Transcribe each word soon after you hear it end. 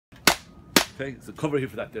Okay, so cover here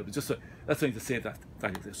for that there, but just that's something to save that.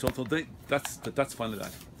 That's finally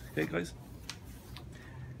that. Okay, guys.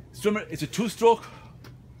 Strimmer, it's a two-stroke.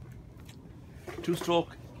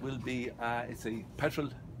 Two-stroke will be it's a petrol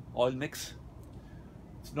oil mix.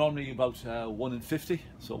 It's normally about 1 in 50,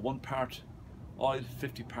 so 1 part oil,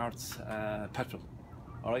 50 parts petrol.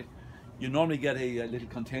 All right. You normally get a little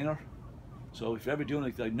container. So if you're ever doing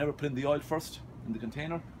it, I'd never put in the oil first in the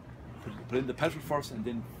container. Put in the petrol first, and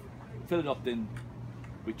then fill it up then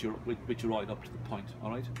with your oil up to the point.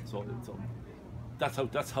 All right. So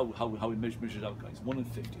that's how we measure it out, guys. 1 in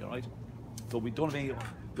 50. All right. So we don't have any.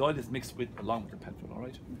 The oil is mixed along with the petrol. All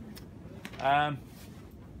right.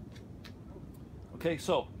 Okay.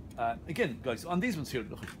 So again, guys, on these ones here,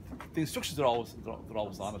 look, the instructions are always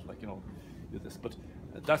on it, like, you know, do this. But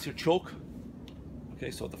that's your choke. Okay,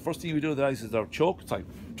 so the first thing we do, guys, is our choke. So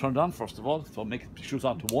turn it on first of all, so make it shoot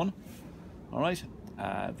on to 1. All right,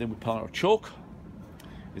 then we put on our choke.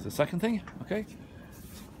 Is the second thing. Okay,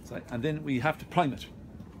 so, and then we have to prime it.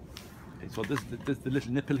 Okay, so this is the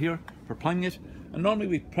little nipple here for priming it, and normally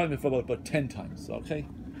we prime it for about 10 times. Okay,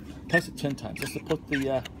 press it 10 times just to put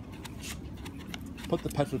the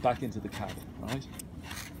petrol back into the cab. All right.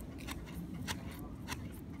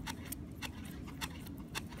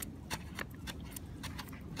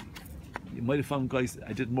 You might have found, guys,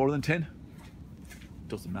 I did more than 10.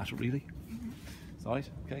 Doesn't matter really. It's all right.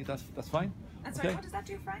 Okay, that's fine. And okay. sorry, what does that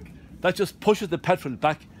do, Frank? That just pushes the petrol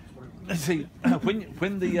back. See,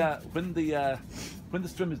 when the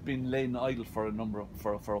strim has been laying idle for a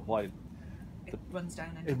while, it runs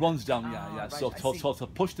down. It runs down. Yeah. Right, So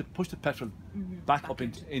push the petrol back up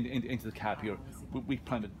into the cab here. We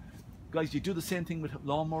prime it, guys. You do the same thing with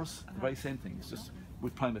lawnmowers. The very same thing. It's just we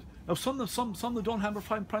prime it. Now some that don't have a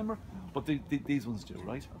primer, but these ones do,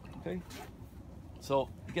 right? Okay. So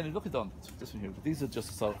again, look at this one here. But these are just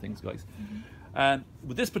the sort of things, guys. And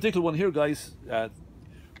with this particular one here, guys, that's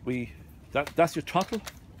your throttle.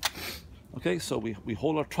 Okay, so we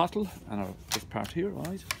hold our throttle and this part here,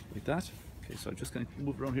 right, like that. Okay, so I'm just going to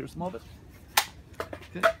move around here a small bit.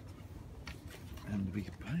 Okay, and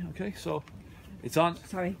okay, so it's on.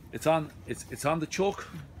 Sorry. It's on the choke.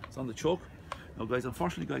 It's on the choke. Now, guys,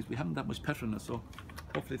 unfortunately, guys, we haven't that much petrol in it, so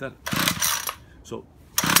hopefully that. So,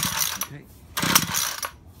 okay.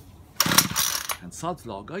 And sod's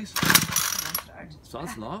law, guys.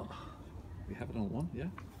 Sod's law. We have it on 1, yeah.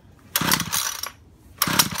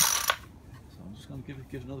 So I'm just going to give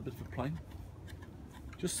it another bit of a prime.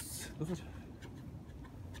 Just look at it.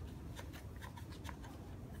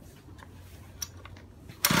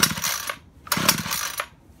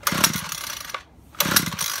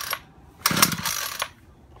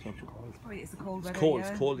 It's cold weather.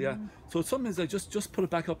 It's cold, yeah. So sometimes I just put it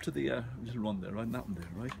back up to the little run there, right? That one there,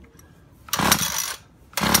 right?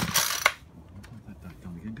 Put that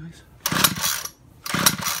down again, guys.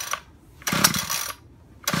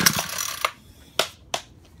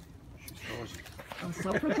 I'll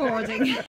stop recording.